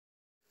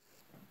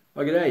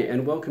Oh, g'day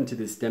and welcome to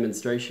this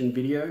demonstration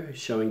video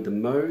showing the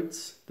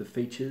modes, the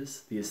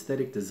features, the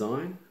aesthetic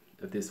design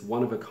of this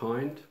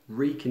one-of-a-kind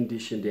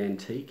reconditioned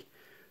antique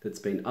that's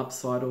been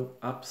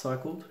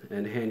upcycled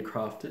and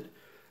handcrafted,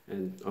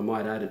 and I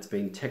might add it's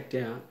been teched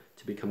out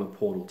to become a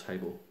portal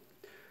table.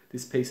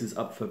 This piece is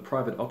up for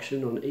private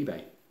auction on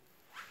eBay.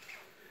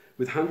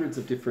 With hundreds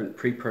of different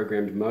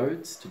pre-programmed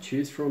modes to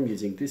choose from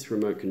using this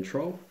remote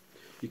control,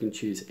 you can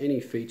choose any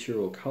feature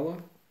or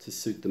colour to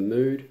suit the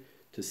mood,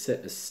 to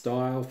set a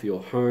style for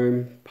your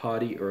home,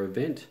 party or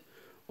event,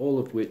 all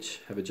of which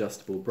have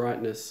adjustable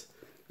brightness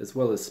as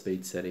well as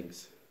speed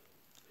settings.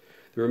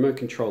 The remote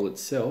control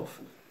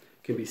itself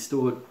can be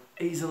stored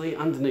easily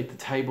underneath the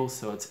table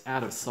so it's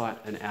out of sight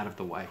and out of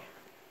the way.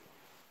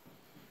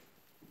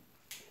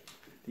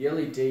 The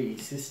LED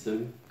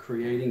system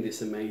creating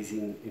this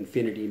amazing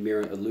infinity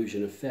mirror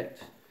illusion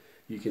effect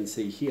you can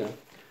see here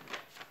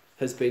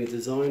has been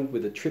designed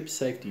with a trip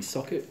safety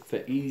socket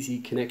for easy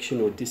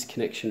connection or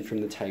disconnection from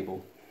the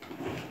table.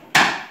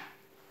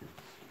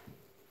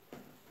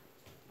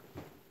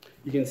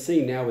 You can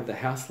see now with the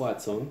house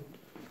lights on,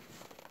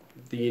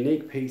 this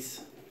unique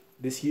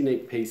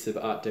piece of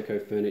art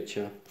deco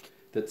furniture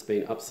that's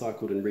been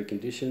upcycled and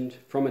reconditioned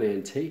from an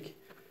antique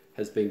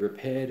has been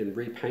repaired and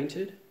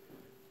repainted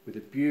with a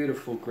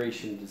beautiful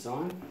Grecian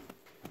design.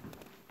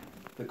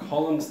 The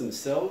columns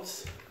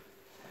themselves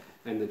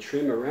and the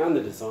trim around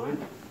the design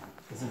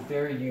is a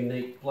very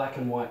unique black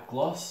and white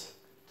gloss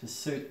to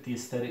suit the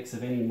aesthetics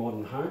of any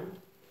modern home.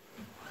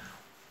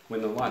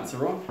 When the lights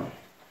are on,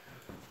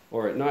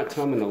 or at night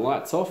time when the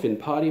light's off in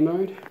party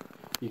mode,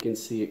 you can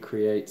see it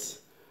creates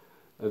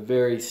a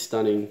very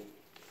stunning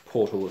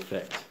portal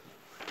effect.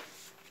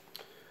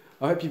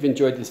 I hope you've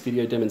enjoyed this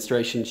video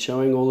demonstration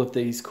showing all of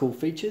these cool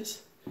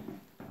features.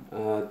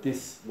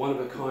 This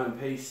one-of-a-kind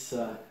piece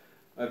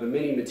over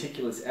many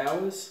meticulous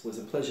hours was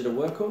a pleasure to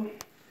work on.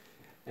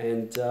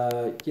 And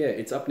yeah,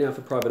 it's up now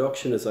for private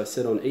auction, as I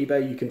said, on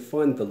eBay. You can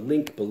find the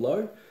link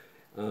below.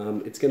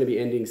 It's going to be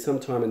ending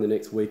sometime in the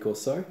next week or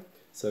so.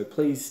 So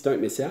please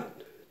don't miss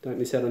out. Don't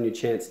miss out on your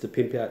chance to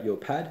pimp out your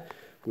pad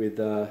with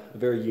a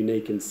very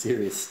unique and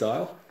serious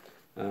style.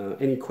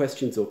 Any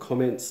questions or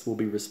comments will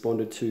be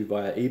responded to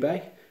via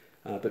eBay.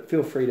 But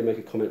feel free to make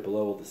a comment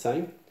below all the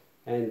same.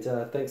 And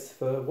thanks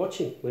for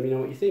watching. Let me know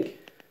what you think.